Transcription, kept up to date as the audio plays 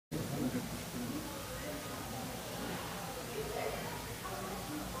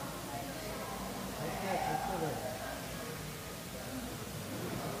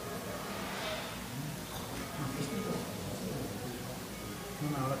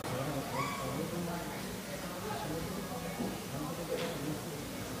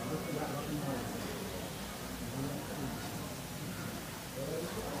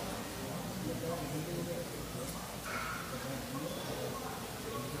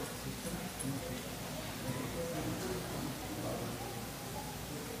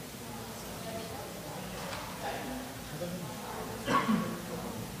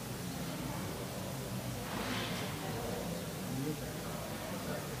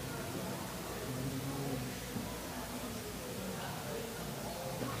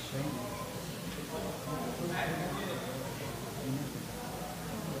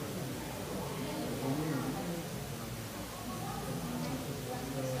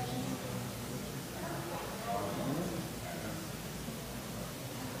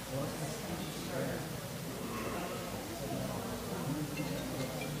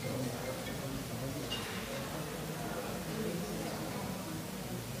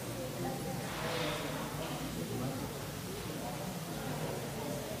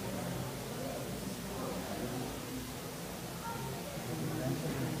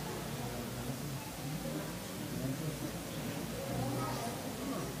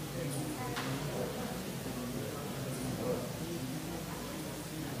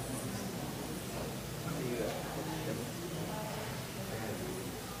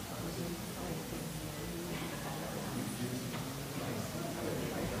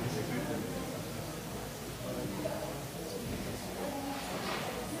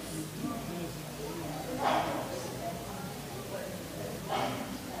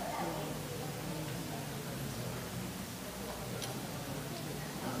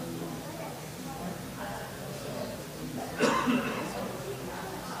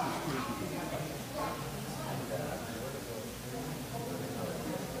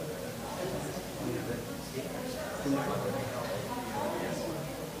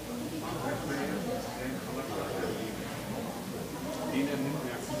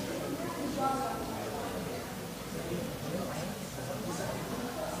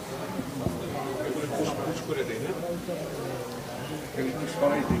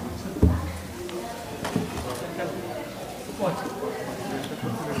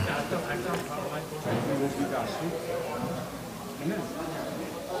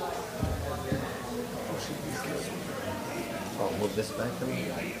I'll move this back a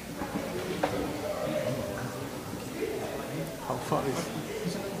little. How far is it?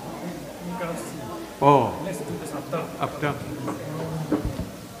 Oh, let's do this up down.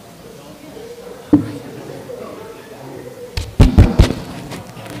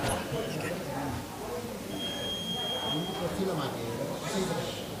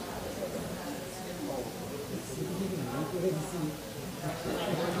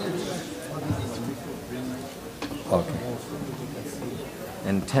 Okay.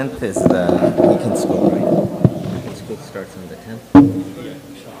 And 10th is the weekend school, right? Weekend school starts on the 10th?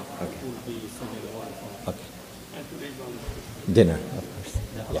 Okay. Okay. Dinner, of course.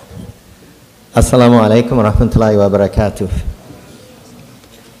 Yeah. Assalamu alaikum wa rahmatullahi wa barakatuh.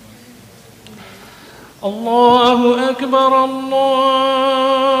 Allahu Akbar, Allahu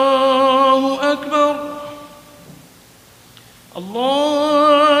Akbar.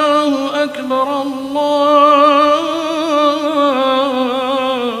 Allahu Akbar, Allahu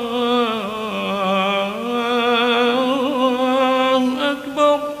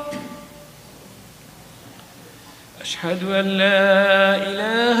Akbar. Ashhadu an la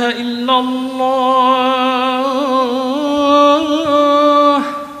ilaha illallah.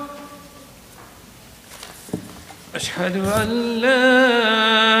 Ashhadu an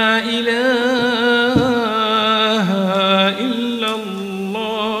la ilaha illallah.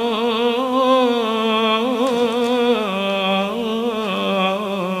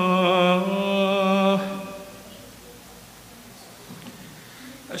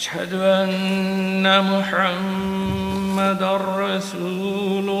 Ashhadu anna Muhammadan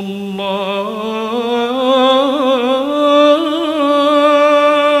Rasulullah.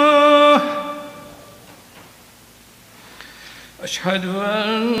 أشهد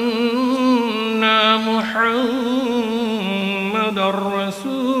أن محمدًا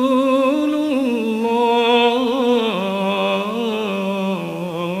رسول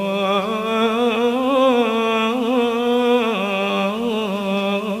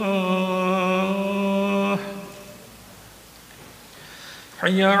الله.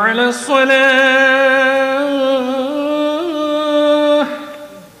 حي على الصلاة.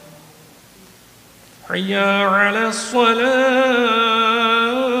 حي على الصلاة.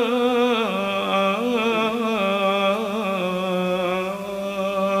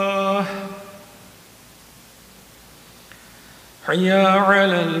 حي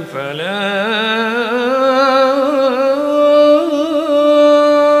على الفلاح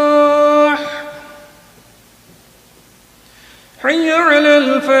حي على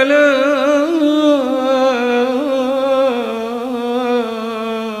الفلاح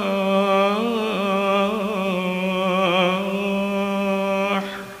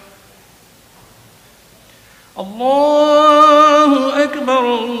الله أكبر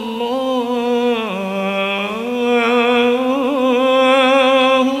الله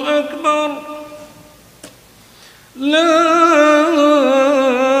أكبر لا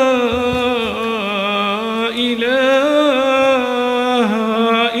إله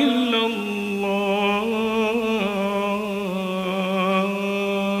إلا الله.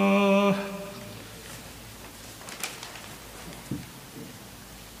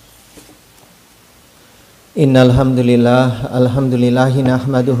 إن الحمد لله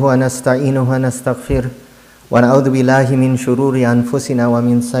نحمده ونستعينه ونستغفره ونعوذ بالله من شرور أنفسنا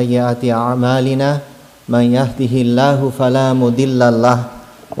ومن سيئات أعمالنا من يهده الله فلا مضل له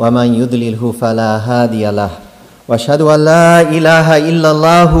ومن يضلله فلا هادي له وأشهد أن لا إله إلا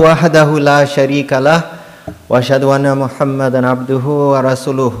الله وحده لا شريك له وأشهد أن محمدا عبده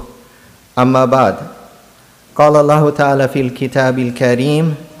ورسوله أما بعد قال الله تعالى في الكتاب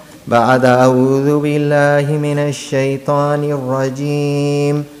الكريم بعد أعوذ بالله من الشيطان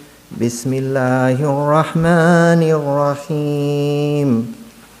الرجيم بسم الله الرحمن الرحيم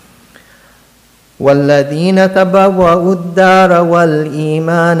والذين تبوأوا الدار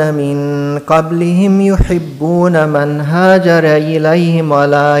والإيمان من قبلهم يحبون من هاجر إليهم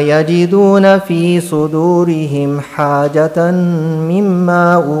ولا يجدون في صدورهم حاجة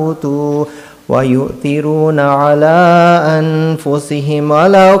مما أوتوا ويؤثرون على أنفسهم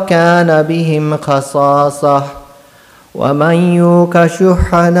ولو كان بهم خصاصة ومن يوق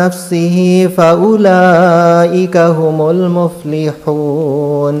شح نفسه فأولئك هم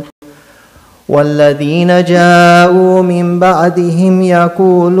المفلحون والذين جاءوا من بعدهم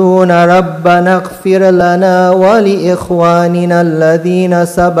يقولون ربنا اغفر لنا ولإخواننا الذين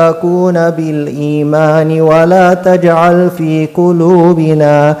سبقونا بالإيمان ولا تجعل في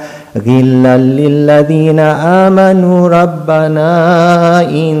قلوبنا غلا للذين آمنوا ربنا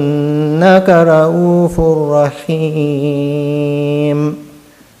إنك رؤوف رحيم.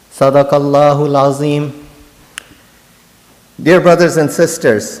 صدق الله العظيم. Dear brothers and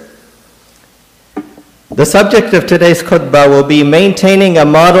sisters, the subject of today's khutbah will be maintaining a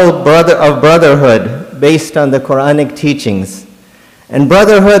model of brotherhood based on the Quranic teachings. And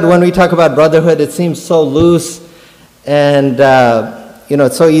brotherhood, when we talk about brotherhood, it seems so loose and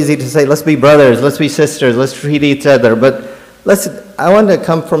it's so easy to say, let's be brothers, let's be sisters, let's treat each other. But I want to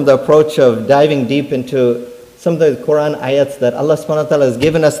come from the approach of diving deep into some of the Quran ayats that Allah subhanahu wa ta'ala has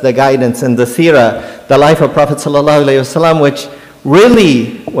given us the guidance in the seerah, the life of Prophet sallallahu alayhi wasallam, which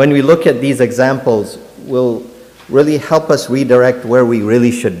really, when we look at these examples, will really help us redirect where we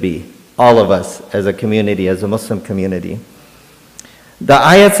really should be, all of us as a community, as a Muslim community. The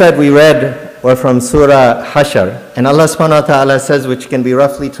ayats that we read were from Surah Hashr, and Allah subhanahu wa ta'ala says, which can be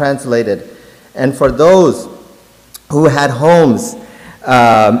roughly translated, and for those who had homes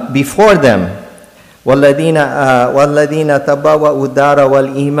before them, وَالَّذِينَ تَبَوَّأُوا الدَّارَ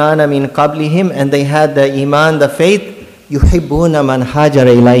وَالْإِيمَانَ مِنْ قَبْلِهِمْ, and they had the iman, the faith, يُحِبُّونَ مَنْ هَاجَرَ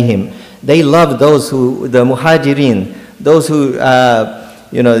إِلَيْهِمْ. They love those who, the muhajirin, those who,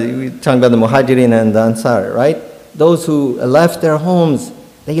 we're talking about the muhajirin and the ansar, right? Those who left their homes,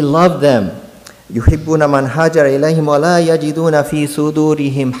 they love them. يُحِبُّونَ مَنْ هَاجَرَ إِلَيْهِمْ وَلَا يَجِدُونَ فِي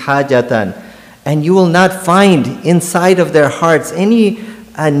صُدُورِهِمْ حَاجَةً. And you will not find inside of their hearts any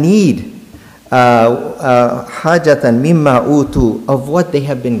need, حَاجَةً مِمَّا أُوتُوا, of what they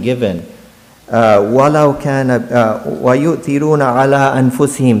have been given. وَلَوْ كَانَ وَيُؤْثِرُونَ عَلَىٰ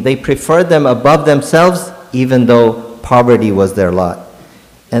أَنفُسِهِمْ. They prefer them above themselves, even though poverty was their lot.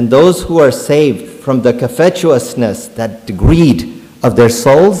 And those who are saved from the covetousness, that greed of their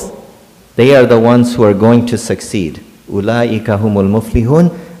souls, they are the ones who are going to succeed. أُولَٰئِكَ هُمُ الْمُفْلِحُونَ.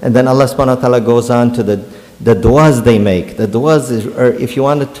 And then Allah subhanahu wa ta'ala goes on to the du'as they make. The du'as, if you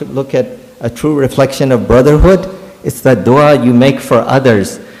want to look at a true reflection of brotherhood, it's that dua you make for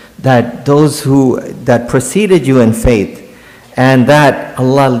others, that those that preceded you in faith, and that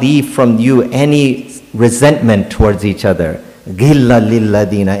Allah leave from you any resentment towards each other, ghilla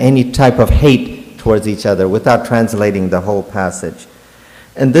lilladina, any type of hate towards each other, without translating the whole passage.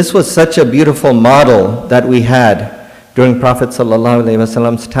 And this was such a beautiful model that we had during Prophet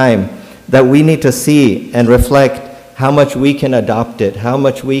ﷺ's time, that we need to see and reflect how much we can adopt it, how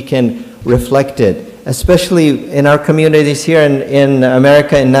much we can reflect it, especially in our communities here in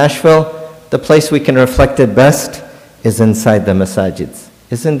America, in Nashville. The place we can reflect it best is inside the masajids,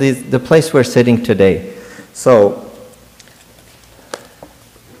 is in the place we're sitting today. So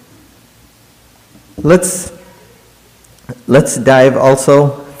let's dive also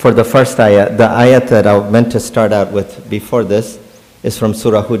for the first ayat. The ayat that I meant to start out with before this is from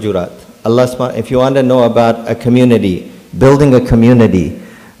Surah Hujurat. Allah, if you want to know about a community, building a community,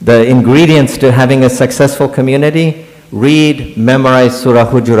 the ingredients to having a successful community, read, memorize Surah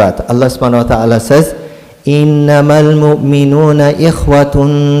Hujurat. Allah subhanahu wa ta'ala says, إِنَّمَا الْمُؤْمِنُونَ إِخْوَةٌ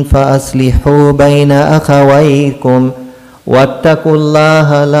فَأَصْلِحُوا بَيْنَ أَخَوَيْكُمْ وَاتَّقُوا اللَّهَ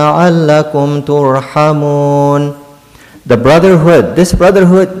لَعَلَّكُمْ تُرْحَمُونَ. The brotherhood, this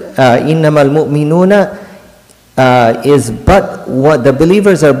brotherhood, إِنَّمَا الْمُؤْمِنُونَ is but what the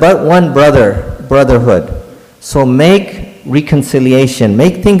believers are but one brotherhood. So make reconciliation,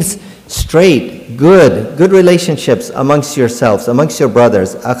 make things straight, good relationships amongst yourselves, amongst your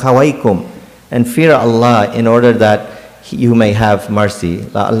brothers, akhawaykum, and fear Allah in order that you may have mercy.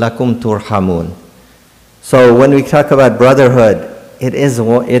 La'allakum turhamun. So when we talk about brotherhood,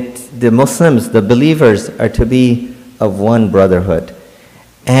 the Muslims, the believers are to be of one brotherhood.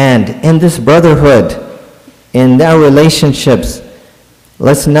 And in this brotherhood, in their relationships,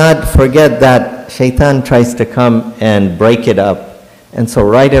 let's not forget that shaitan tries to come and break it up. And so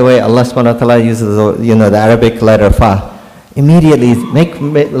right away, Allah subhanahu wa ta'ala uses the Arabic letter fa. Immediately, make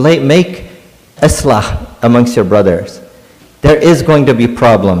islah amongst your brothers. There is going to be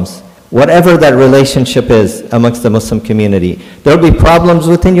problems. Whatever that relationship is amongst the Muslim community. There will be problems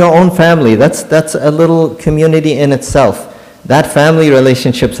within your own family. That's a little community in itself. That family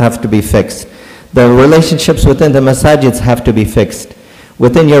relationships have to be fixed. The relationships within the masajids have to be fixed.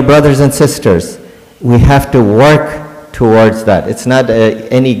 Within your brothers and sisters, we have to work towards that. It's not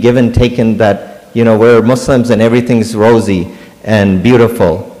any give and taken that, we're Muslims and everything's rosy and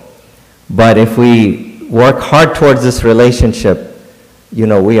beautiful. But if we work hard towards this relationship,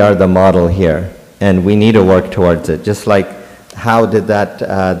 we are the model here, and we need to work towards it. Just like how did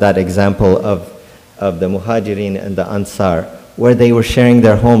that example of the Muhajirin and the Ansar, where they were sharing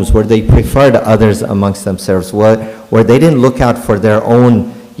their homes, where they preferred others amongst themselves, where they didn't look out for their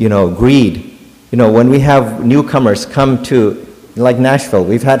own, greed. When we have newcomers come to, like Nashville,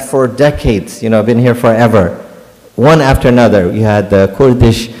 we've had for decades, been here forever, one after another. You had the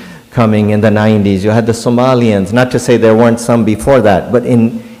Kurdish coming in the 90s, you had the Somalians, not to say there weren't some before that, but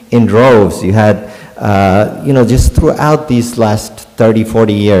in droves. You had, just throughout these last 30,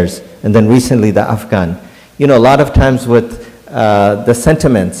 40 years, and then recently the Afghan. A lot of times with the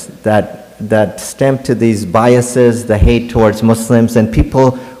sentiments that stem to these biases, the hate towards Muslims and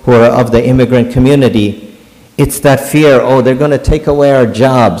people who are of the immigrant community, it's that fear, they're going to take away our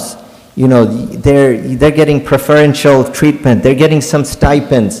jobs. They're getting preferential treatment, they're getting some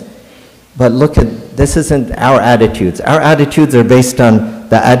stipends. But look this isn't our attitudes. Our attitudes are based on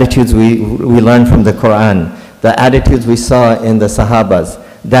the attitudes we learned from the Quran, the attitudes we saw in the Sahabas,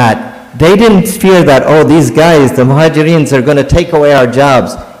 that they didn't fear that, these guys, the Muhajireens, are going to take away our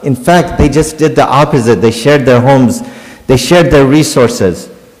jobs. In fact, they just did the opposite. They shared their homes, they shared their resources.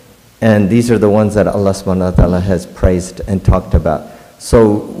 And these are the ones that Allah subhanahu wa ta'ala has praised and talked about.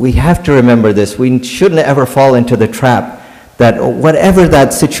 So we have to remember this. We shouldn't ever fall into the trap that whatever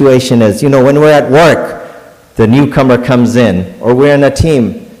that situation is, when we're at work, the newcomer comes in, or we're in a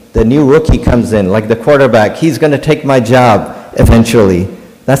team, the new rookie comes in, like the quarterback, he's going to take my job eventually.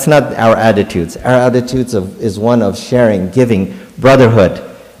 That's not our attitudes. Our attitudes is one of sharing, giving, brotherhood.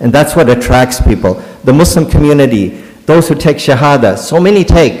 And that's what attracts people. The Muslim community, those who take Shahada, so many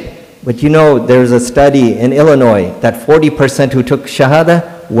take. But there's a study in Illinois that 40% who took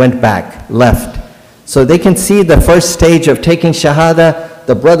Shahada went back, left. So they can see the first stage of taking Shahada,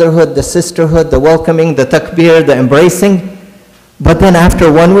 the brotherhood, the sisterhood, the welcoming, the takbir, the embracing. But then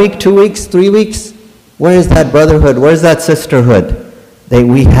after 1 week, 2 weeks, 3 weeks, where is that brotherhood? Where is that sisterhood?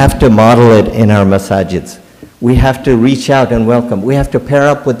 We have to model it in our masajids. We have to reach out and welcome. We have to pair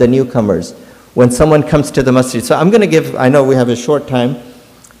up with the newcomers. When someone comes to the masjid. So I'm going to give, I know we have a short time,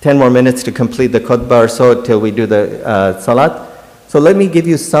 10 more minutes to complete the khutbah or so till we do the salat. So let me give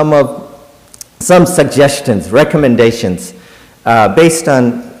you some suggestions, recommendations, based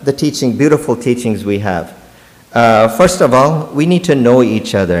on the beautiful teachings we have. First of all, we need to know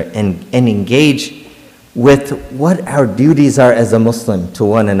each other and engage with what our duties are as a Muslim to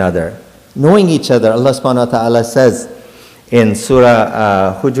one another. Knowing each other, Allah subhanahu wa ta'ala says in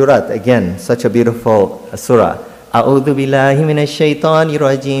Surah Hujurat, again, such a beautiful surah, A'udhu billahi minash shaitanir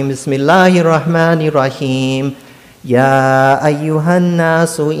rajim, Bismillahir Rahmanir Rahim. Ya ayyuhan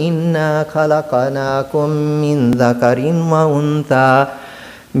nasu inna khalaqanakum min dhakarin wa untha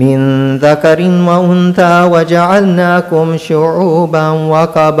من ذكر وأنثى وجعلناكم شعوبا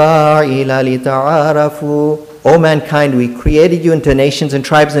وقبائل لتعارفوا. O mankind, we created you into nations and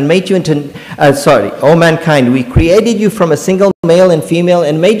tribes and made you into, O mankind, we created you from a single male and female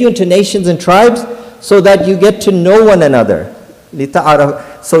and made you into nations and tribes so that you get to know one another.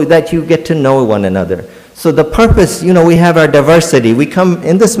 So that you get to know one another. So the purpose, we have our diversity. We come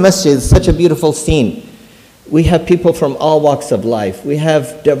in this masjid, it's such a beautiful scene. We have people from all walks of life. We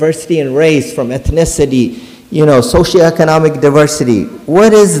have diversity in race, from ethnicity, socioeconomic diversity.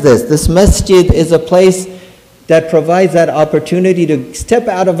 What is this? This masjid is a place that provides that opportunity to step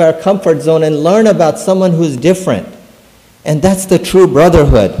out of our comfort zone and learn about someone who's different. And that's the true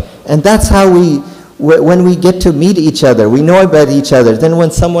brotherhood. And that's how when we get to meet each other, we know about each other. Then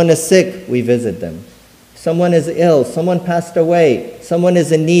when someone is sick, we visit them. Someone is ill, someone passed away, someone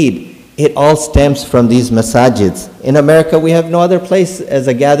is in need. It all stems from these masajids. In America, we have no other place as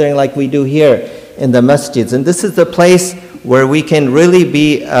a gathering like we do here in the masjids. And this is the place where we can really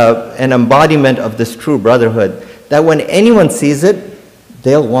be an embodiment of this true brotherhood. That when anyone sees it,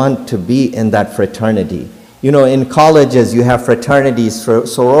 they'll want to be in that fraternity. In colleges, you have fraternities,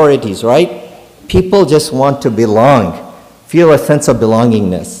 sororities, right? People just want to belong, feel a sense of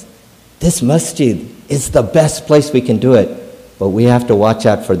belongingness. This masjid is the best place we can do it. But we have to watch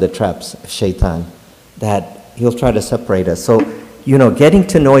out for the traps of shaitan, that he'll try to separate us. So, getting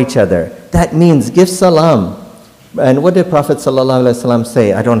to know each other, that means give salam. And what did Prophet ﷺ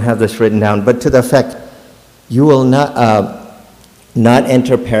say? I don't have this written down, but to the effect, you will not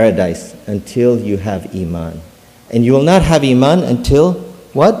enter paradise until you have iman. And you will not have iman until,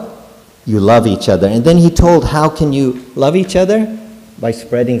 what? You love each other. And then he told, how can you love each other? By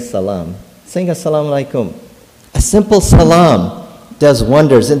spreading salam. Saying assalamu alaikum. A simple salam does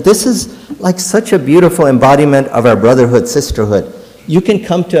wonders. And this is like such a beautiful embodiment of our brotherhood, sisterhood. You can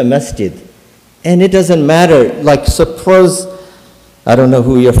come to a masjid, and it doesn't matter. Like suppose, I don't know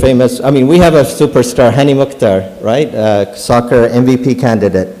who you're famous. We have a superstar, Hani Mukhtar, right? Soccer MVP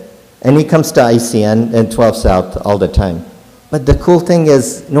candidate. And he comes to ICN and 12 South all the time. But the cool thing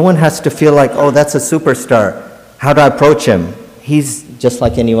is, no one has to feel like, oh, that's a superstar. How do I approach him? He's just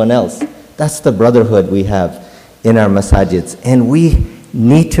like anyone else. That's the brotherhood we have in our masajids. And we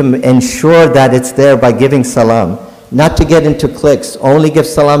need to ensure that it's there by giving salam. Not to get into cliques. Only give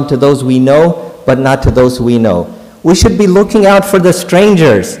salam to those we know, but not to those we know. We should be looking out for the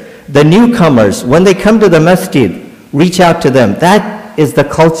strangers, the newcomers. When they come to the masjid, reach out to them. That is the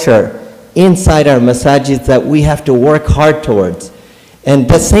culture inside our masajids that we have to work hard towards. And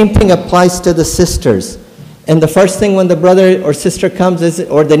the same thing applies to the sisters. And the first thing when the brother or sister comes is,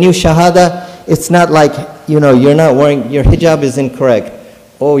 or the new shahada, it's not like, you're not wearing, your hijab is incorrect.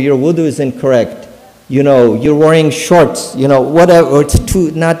 Oh, your wudu is incorrect. You're wearing shorts, whatever, or it's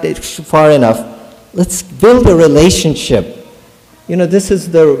not far enough. Let's build a relationship. This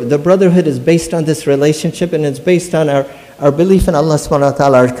is the brotherhood is based on this relationship, and it's based on our belief in Allah subhanahu wa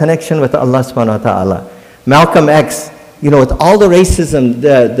ta'ala, our connection with Allah subhanahu wa ta'ala. Malcolm X, with all the racism,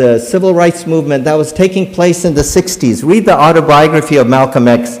 the civil rights movement that was taking place in the 60s, read the autobiography of Malcolm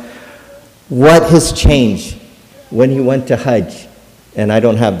X. What has changed when he went to Hajj? And I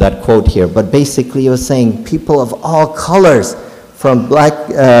don't have that quote here, but basically he was saying people of all colors, from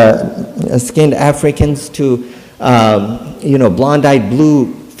black-skinned Africans to, blonde-eyed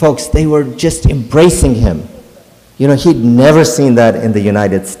blue folks, they were just embracing him. He'd never seen that in the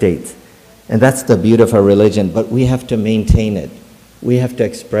United States. And that's the beauty of our religion, but we have to maintain it. We have to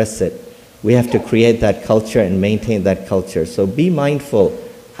express it. We have to create that culture and maintain that culture. So be mindful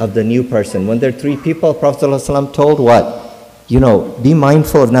of the new person. When there are 3 people, Prophet ﷺ told what? Be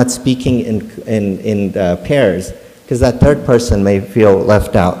mindful of not speaking in pairs, because that third person may feel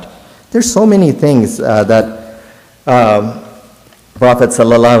left out. There's so many things that Prophet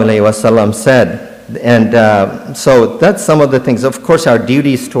ﷺ said. And so that's some of the things. Of course, our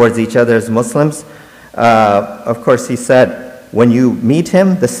duties towards each other as Muslims. Of course, he said, when you meet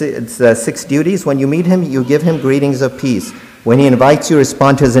him, it's 6 duties. When you meet him, you give him greetings of peace. When he invites you,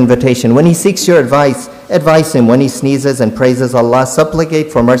 respond to his invitation. When he seeks your advice, advise him. When he sneezes and praises Allah,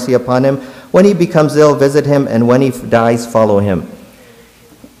 supplicate for mercy upon him. When he becomes ill, visit him. And when he dies, follow him.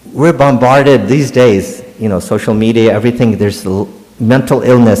 We're bombarded these days, social media, everything. There's mental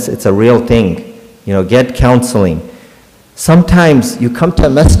illness. It's a real thing. Get counseling. Sometimes you come to a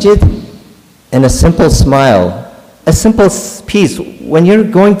masjid and a simple smile, a simple peace. When you're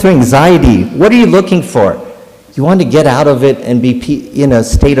going through anxiety, what are you looking for? You want to get out of it and be in a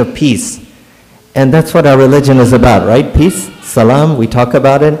state of peace. And that's what our religion is about, right? Peace, salam, we talk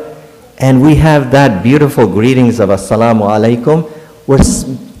about it. And we have that beautiful greetings of assalamu alaikum.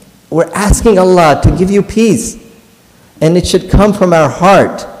 we're asking Allah to give you peace. And it should come from our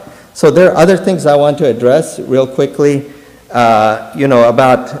heart. So there are other things I want to address real quickly.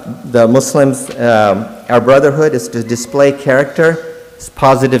 About the Muslims, our brotherhood is to display character,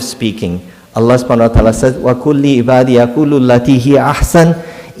 positive speaking. Allah subhanahu wa ta'ala says, وَكُلِّ إِبَادِي يَقُولُ الَّتِي هِيَ أَحْسَنُ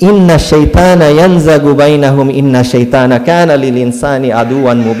إِنَّ الشَّيْطَانَ يَنْزَغُ بَيْنَهُمْ إِنَّ الشَّيْطَانَ كَانَ لِلْإِنسَانِ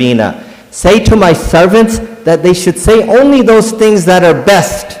عَدُوًّا مُبِينًا. Say to my servants that they should say only those things that are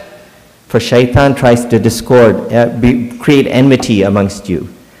best. For shaitan tries to discord, create enmity amongst you.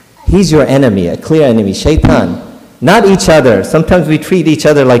 He's your enemy, a clear enemy, shaitan. Not each other. Sometimes we treat each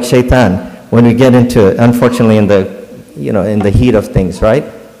other like shaitan when we get into, unfortunately, in the heat of things, right?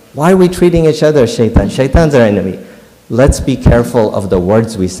 Why are we treating each other as shaitan? Shaitan's our enemy. Let's be careful of the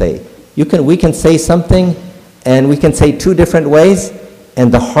words we say. We can say something, and we can say two different ways,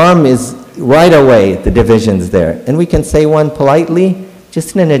 and the harm is right away, the division's there. And we can say one politely,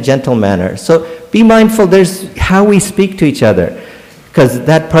 just in a gentle manner. So be mindful, there's how we speak to each other. Because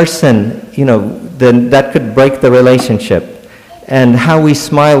that person, that could break the relationship. And how we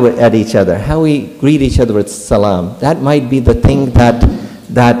smile at each other, how we greet each other with salam. That might be the thing that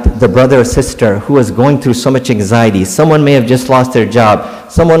the brother or sister who is going through so much anxiety, someone may have just lost their job,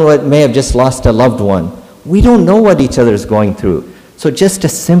 someone may have just lost a loved one. We don't know what each other is going through. So just a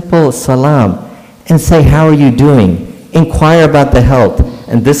simple salam and say, how are you doing? Inquire about the health.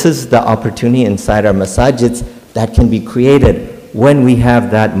 And this is the opportunity inside our masajids that can be created when we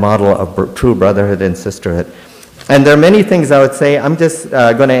have that model of true brotherhood and sisterhood. And there are many things I would say. I'm just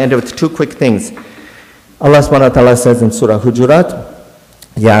going to end with two quick things. Allah subhanahu wa ta'ala says in Surah Hujurat,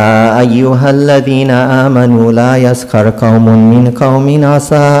 يا أيها الذين آمنوا لا يسخر قوم من قوم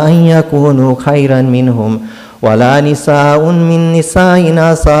عسى أن يكونوا خيرا منهم ولا نساء من نساء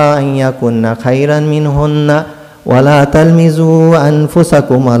عسى أن يكن خيرا منهن ولا تلمزوا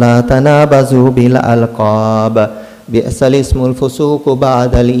أنفسكم ولا تنابزوا بالألقاب بئس الاسم الفسوق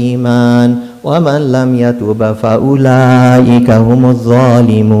بعد الإيمان ومن لم يتوب فأولئك هم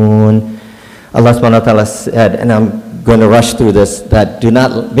الظالمون. Allah subhanahu wa ta'ala said, and I'm going to rush through this, that do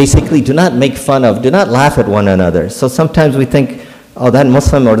not make fun of, do not laugh at one another. So sometimes we think, oh, that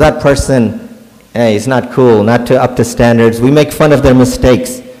Muslim or that person, he's not cool, not up to standards. We make fun of their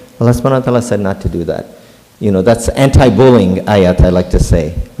mistakes. Allah subhanahu wa ta'ala said not to do that. That's anti-bullying ayat, I like to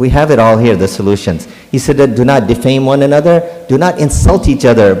say. We have it all here, the solutions. He said that do not defame one another, do not insult each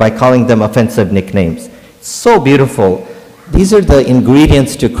other by calling them offensive nicknames. So beautiful. These are the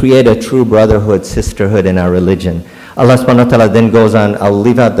ingredients to create a true brotherhood, sisterhood in our religion. Allah subhanahu wa ta'ala then goes on, I'll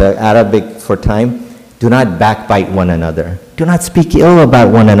leave out the Arabic for time. Do not backbite one another. Do not speak ill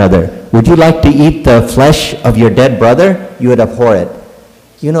about one another. Would you like to eat the flesh of your dead brother? You would abhor it.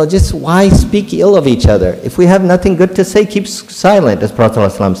 Just why speak ill of each other? If we have nothing good to say, keep silent, as Prophet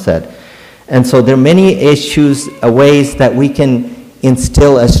ﷺ said. And so there are many issues, ways that we can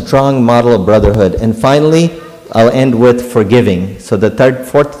instill a strong model of brotherhood. And finally, I'll end with forgiving. So the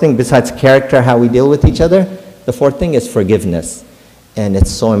fourth thing, besides character, how we deal with each other, the fourth thing is forgiveness. And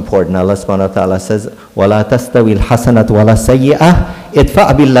it's so important. Allah subhanahu wa ta'ala says, وَلَا تَسْتَوِي الْحَسَنَةُ وَلَا السَّيِّئَةُ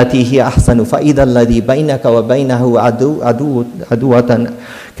إِدْفَعْ بِالَّتِي هِيَ أَحْسَنُ فَإِذَا الَّذِي بَيْنَكَ وَبَيْنَهُ عَدُوَّةً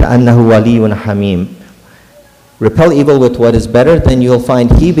كَأَنَّهُ وَلِيٌّ حَمِيمٌ. Repel evil with what is better, then you'll find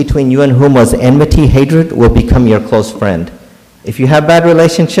he between you and whom was enmity, hatred, will become your close friend. If you have bad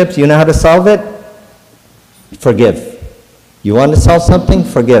relationships, you know how to solve it? Forgive. You want to solve something?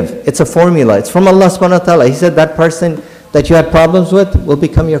 Forgive. It's a formula. It's from Allah subhanahu wa ta'ala. He said that person that you had problems with will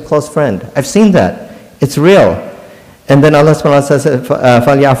become your close friend. I've seen that. It's real. And then Allah subhanahu wa ta'ala says,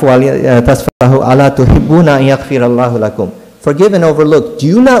 فَلْيَعْفُوا وَلْيَصْفَحُوا أَلَا تُحِبُّونَ أَن يَغْفِرَ اللَّهُ لَكُمْ. Forgive and overlook. Do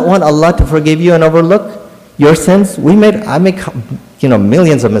you not want Allah to forgive you and overlook your sins? I make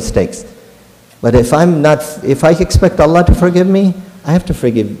millions of mistakes. But if I expect Allah to forgive me, I have to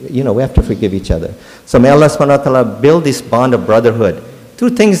forgive, we have to forgive each other. So may Allah subhanahu wa ta'ala build this bond of brotherhood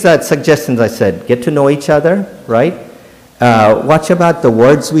through things suggestions I said. Get to know each other, right? Watch about the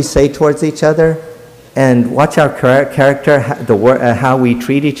words we say towards each other, and watch our character, how we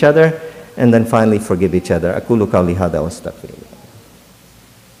treat each other, and then finally forgive each other. أقول قولي هذا وأستغفر الله.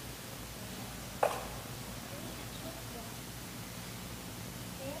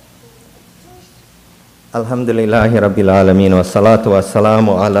 Alhamdulillahi Rabbil Alameen wa salatu wa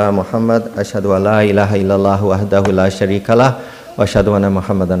salamu ala Muhammad ashhadu an la ilaha illallah wahdahu la sharika lah wa ashhadu anna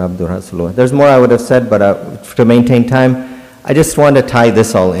Muhammadan abduhu rasulullah. There's more I would have said, but to maintain time, I just want to tie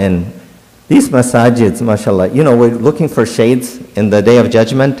this all in. These masajids, mashallah, we're looking for shades in the Day of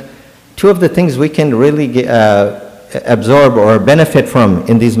Judgment. Two of the things we can really absorb or benefit from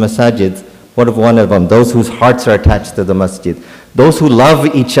in these masajids. What of one of them? Those whose hearts are attached to the masjid. Those who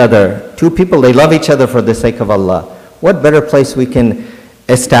love each other. Two people, they love each other for the sake of Allah. What better place we can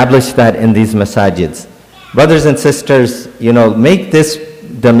establish that in these masajids? Brothers and sisters, make this,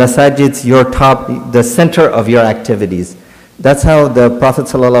 the masajids, the center of your activities. That's how the Prophet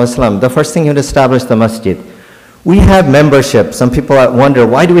ﷺ, the first thing he would establish the masjid. We have membership. Some people wonder,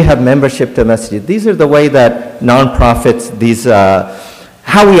 why do we have membership to masjid? These are the way that non-profits,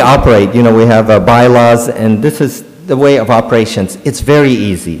 how we operate. We have bylaws, and this is the way of operations. It's very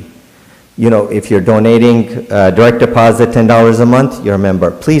easy. If you're donating direct deposit $10 a month, you're a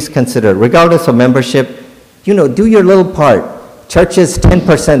member. Please consider, regardless of membership, do your little part. Churches,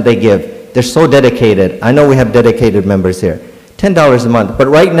 10% they give. They're so dedicated. I know we have dedicated members here. $10 a month. But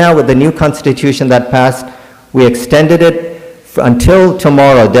right now, with the new constitution that passed, we extended it until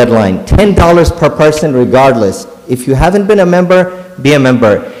tomorrow, deadline. $10 per person regardless. If you haven't been a member, be a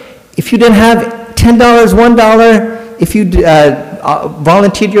member. If you didn't have $10, $1, if you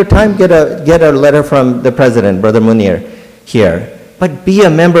volunteered your time, get a letter from the president, Brother Munir, here. But be a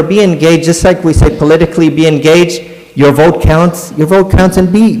member, be engaged, just like we say politically, be engaged. Your vote counts,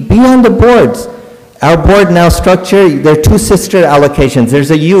 and be on the boards. Our board now structure, there are two sister allocations.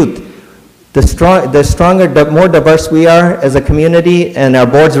 There's a youth. The stronger, the more diverse we are as a community, and our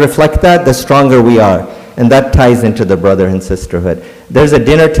boards reflect that, the stronger we are. And that ties into the brother and sisterhood. There's a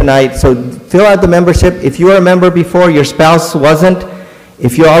dinner tonight, so fill out the membership. If you were a member before, your spouse wasn't.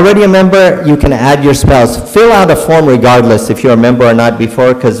 If you're already a member, you can add your spouse. Fill out a form regardless if you're a member or not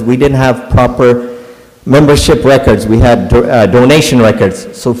before, because we didn't have proper membership records. We had donation records.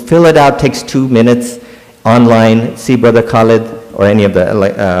 So fill it out, takes 2 minutes online. See Brother Khalid or any of the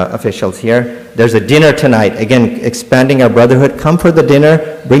officials here. There's a dinner tonight. Again, expanding our brotherhood. Come for the dinner.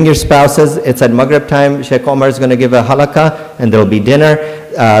 Bring your spouses. It's at Maghrib time. Sheikh Omar is going to give a halaqah, and there'll be dinner.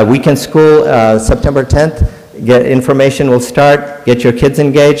 Weekend school, September 10th. Get information will start. Get your kids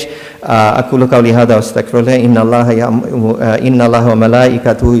engaged. أقول قولي هذا واستغفر الله إن الله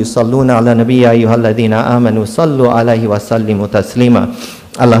وملائكته يصلون على النبي يا أيها الذين آمنوا صلوا عليه وسلموا تسليما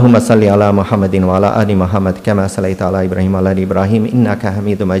اللهم صل على محمد وعلى آل محمد كما صليت على إبراهيم وعلى آل إبراهيم إنك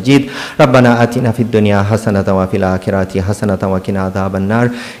حميد مجيد ربنا آتنا في الدنيا حسنة وفي الآخرة حسنة وقنا عذاب النار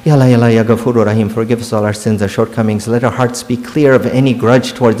يا الله يا الله يا غفور رحيم. Forgive us all our sins, our shortcomings. Let our hearts be clear of any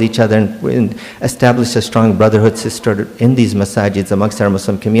grudge towards each other, and establish a strong brotherhood, sisterhood in these masajids amongst our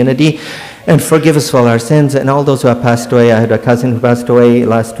Muslim community. And forgive us for all our sins and all those who have passed away. I had a cousin who passed away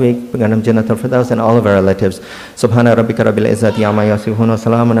last week, and all of our relatives. Subhana rabbika rabbil izzati amma yasifun wa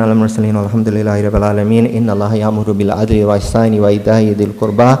salamun ala mursalin walhamdulillahi rabbil alamin. Inna Allaha ya'muru bil adli wa ihsani wa ita'i dhil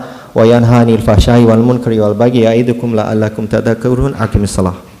qurba wa yanha 'anil fahsha'i wal munkari wal baghi ya'idukum la'allakum tadhakkarun. Aqimis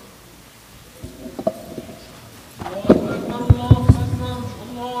salah.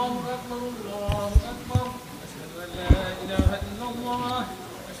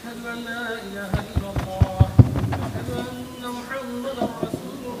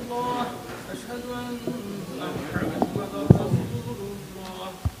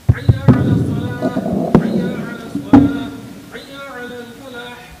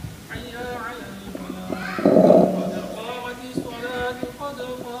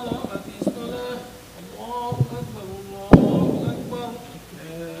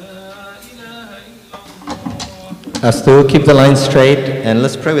 As to keep the line straight, and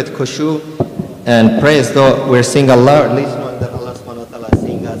let's pray with khushu and pray as though we're seeing Allah, at least knowing that Allah subhanahu wa ta'ala is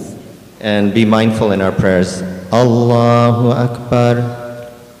seeing us, and be mindful in our prayers. Allahu Akbar.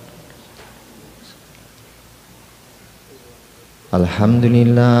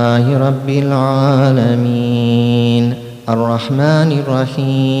 Alhamdulillahi Rabbil Alameen. Ar-Rahmanir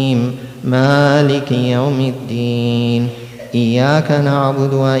Rahim. Maliki Yawmiddin. Iyaka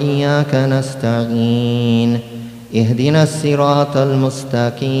na'budu wa iyaka nasta'een. اهدنا الصراط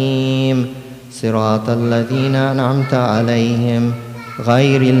المستقيم صراط الذين أنعمت عليهم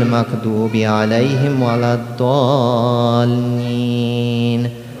غير المغضوب عليهم ولا الضالين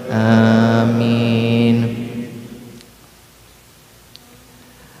آمين.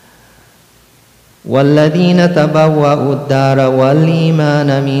 والذين تبوأوا الدار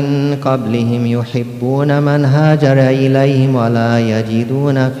والإيمان من قبلهم يحبون من هاجر إليهم ولا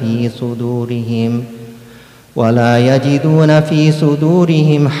يجدون في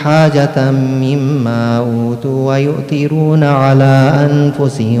صدورهم حاجة مما أوتوا ويؤثرون على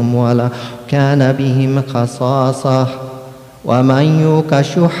أنفسهم ولو كان بهم خصاصة ومن يوق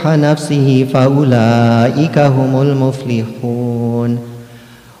شح نفسه فأولئك هم المفلحون.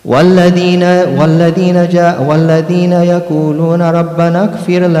 والذين يقولون ربنا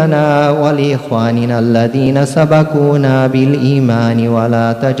اغفر لنا ولإخواننا الذين سبقونا بالإيمان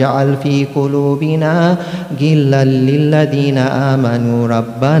ولا تجعل في قلوبنا غلا للذين آمنوا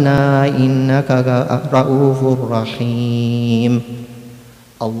ربنا إنك رؤوف رحيم.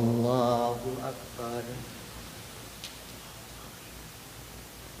 الله أكبر.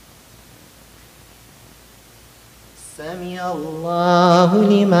 سمع الله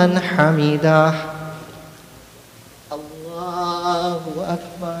لمن حمده. الله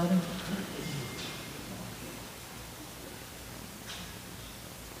أكبر.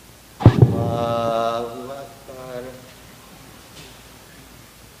 الله أكبر.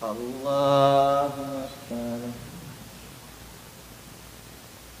 الله أكبر.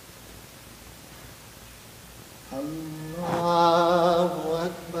 الله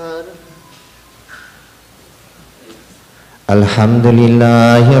أكبر. الحمد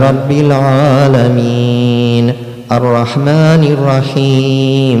لله رب العالمين الرحمن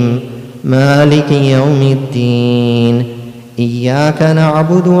الرحيم مالك يوم الدين إياك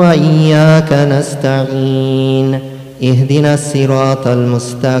نعبد وإياك نستعين اهدنا الصراط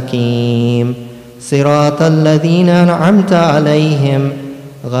المستقيم صراط الذين أنعمت عليهم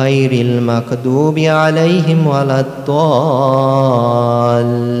غير المغضوب عليهم ولا الضالين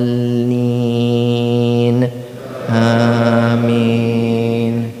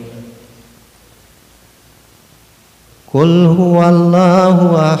آمين. قل هو الله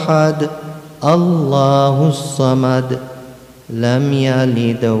أحد الله الصمد لم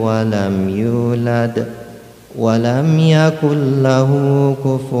يلد ولم يولد ولم يكن له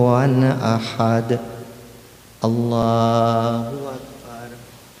كفوا أحد. الله أكبر.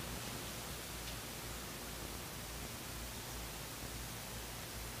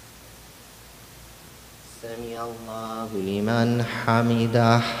 سمع الله لمن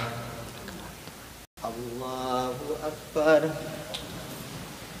حمده. الله أكبر.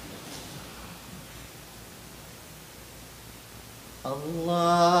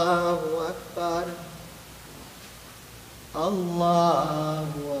 الله أكبر.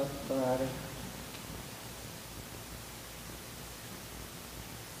 الله أكبر.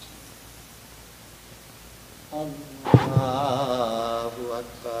 الله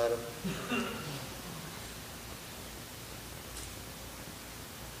أكبر.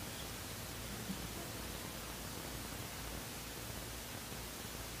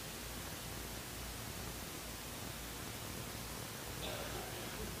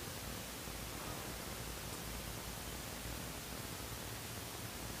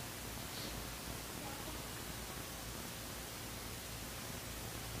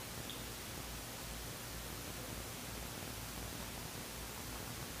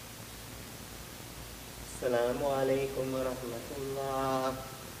 السلام عليكم ورحمة الله.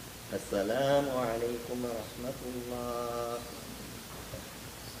 السلام عليكم ورحمة الله.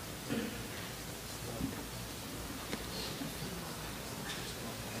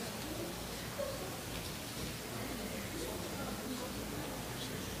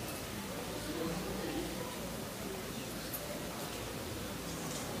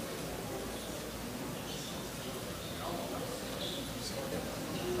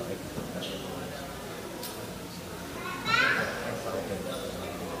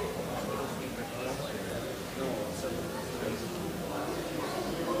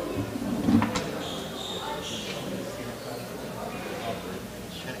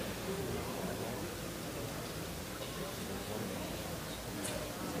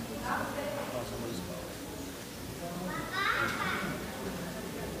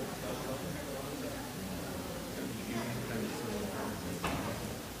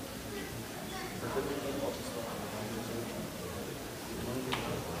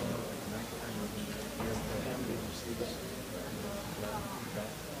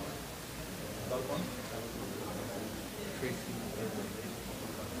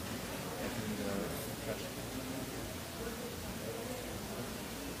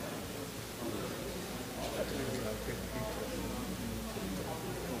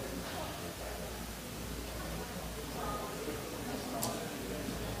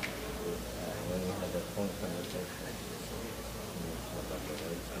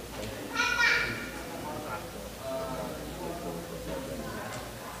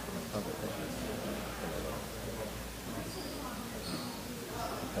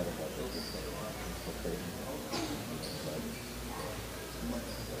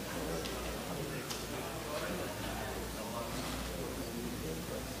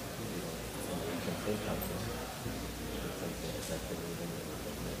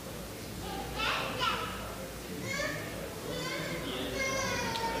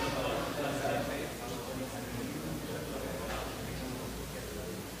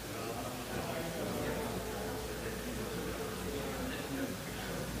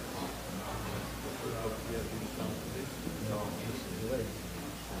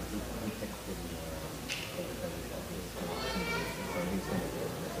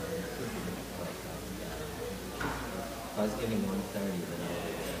 I was giving 130, but now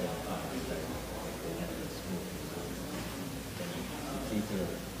it's 530. They have to smooth. It's easier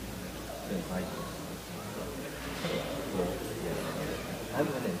to invite them. Yeah. I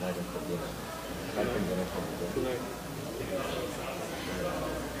haven't been invited for dinner. I've been dinner for dinner.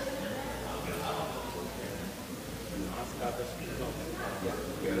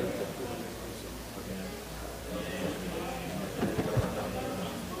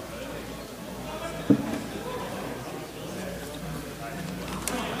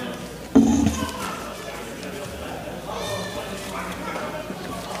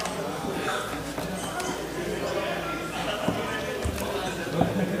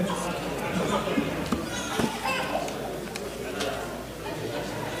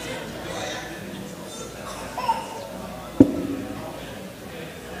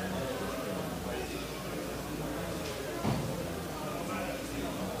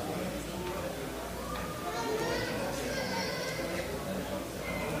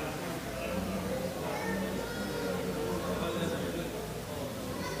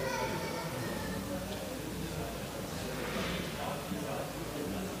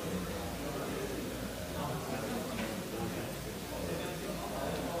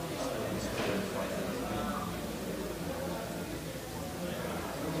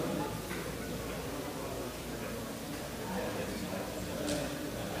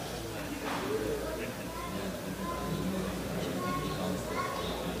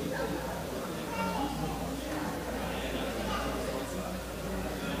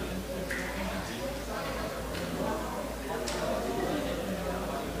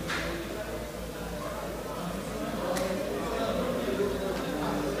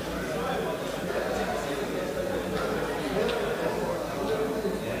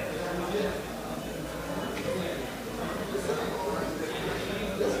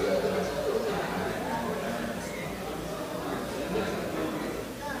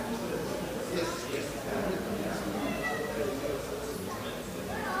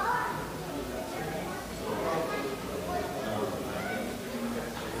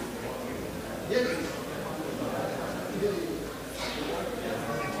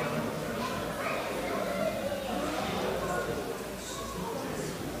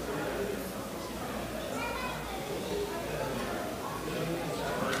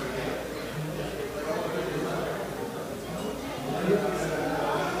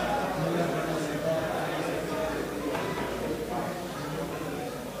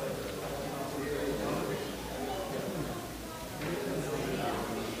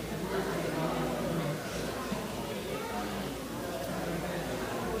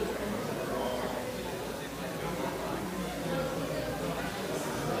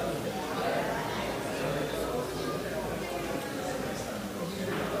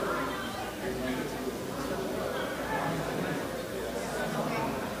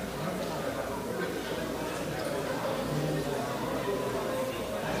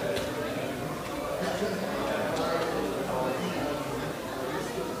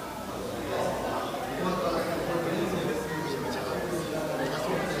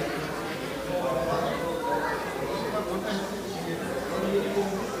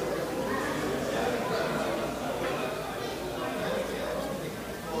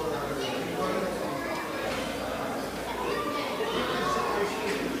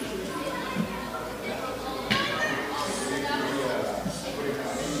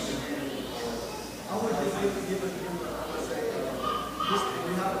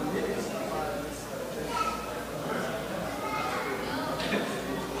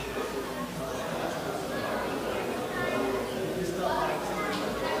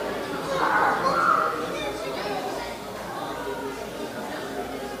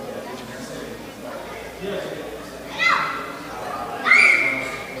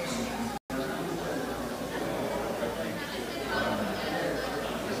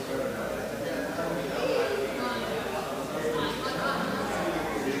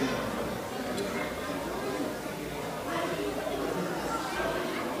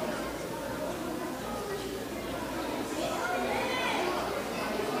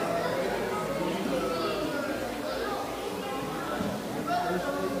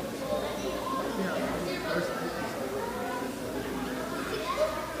 First,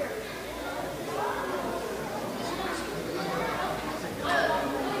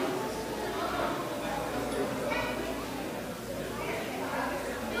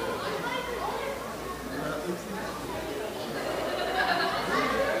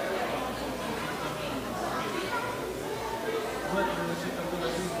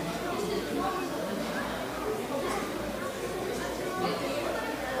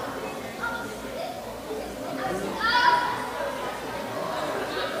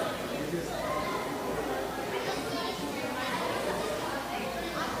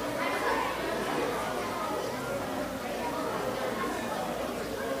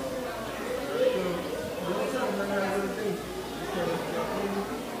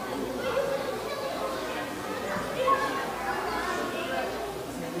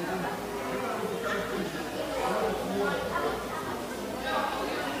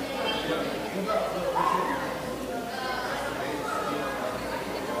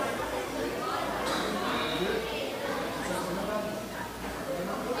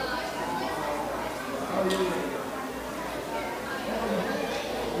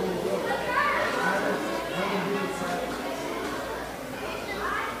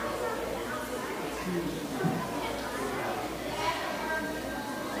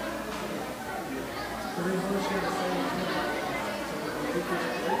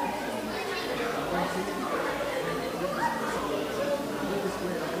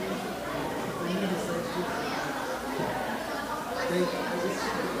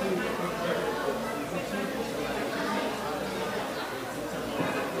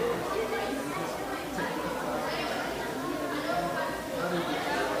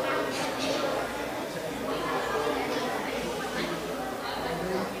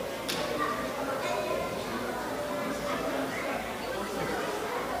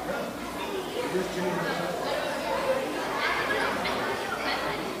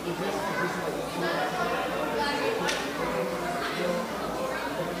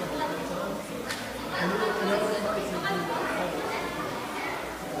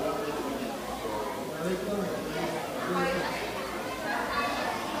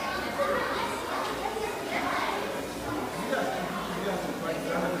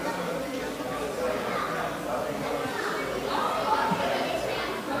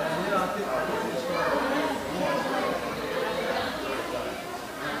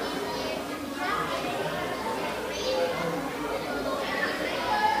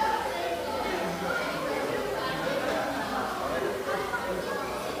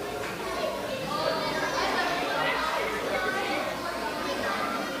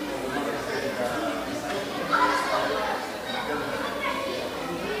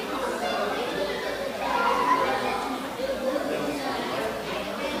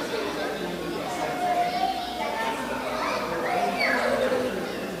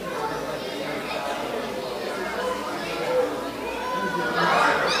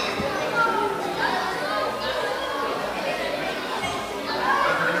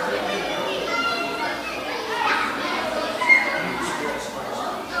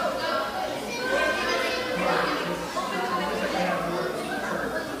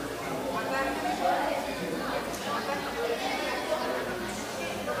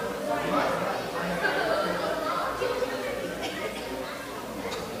 Right.